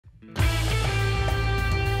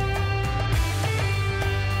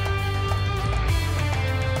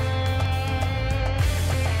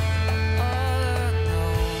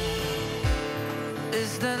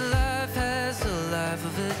that life has a life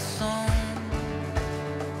of its own.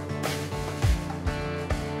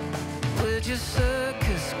 We're just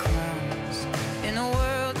circus clowns in a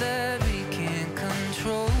world that we can't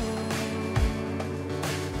control.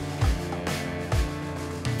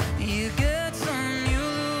 You get some, you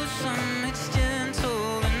lose some. It's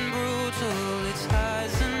gentle and brutal. It's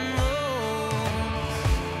highs and lows.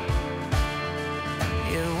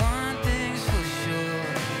 Yeah, one thing's for sure,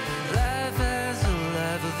 life has a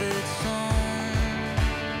life of its own.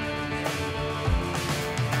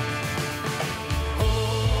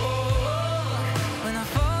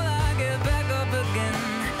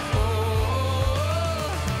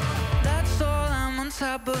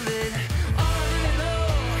 Top of it. All I really know,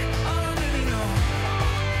 all I really know,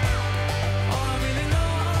 all I really know,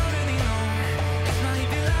 all I really know, it's my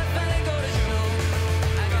hippie life and it goes to show.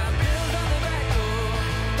 I got bills on the back door,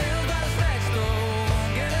 bills by the stacks though,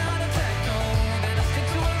 getting out of techno, gotta stick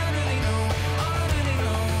to what I really know, all I really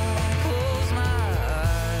know. Close my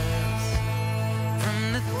eyes from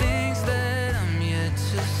the things that I'm yet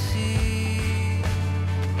to see.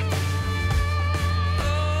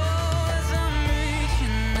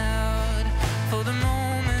 For the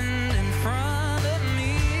moment in front of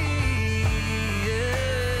me, yeah.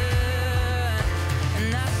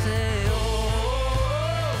 And I say,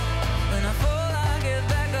 oh, when I fall I get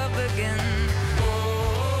back up again.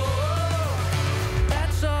 Oh,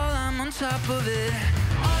 that's all, I'm on top of it.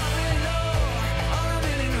 All I really know, all I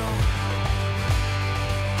really know,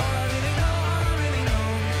 all I really know, all I really know,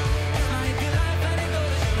 it's my hippie life and it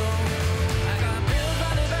goes to show. I got bills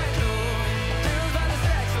by the back door, bills by the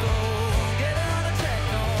stacks though.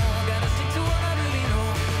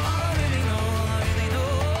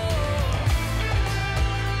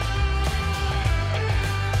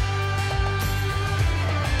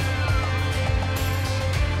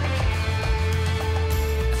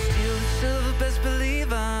 Best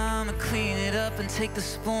believe I'ma clean it up and take the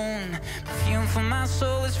spoon. Perfume for my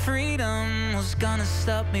soul is freedom. What's gonna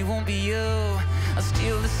stop me won't be you. I'll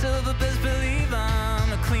steal the silver, best believe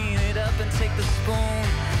I'ma clean it up and take the spoon.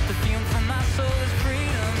 Perfume for my soul is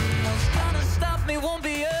freedom. What's gonna stop me won't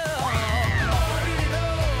be you.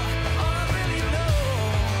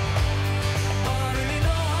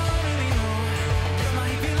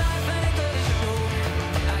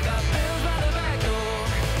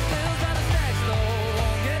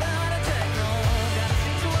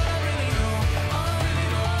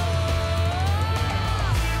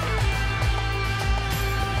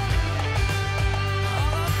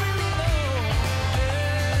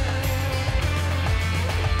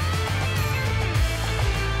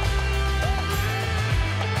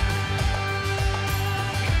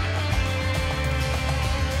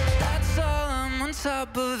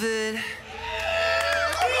 Top of it.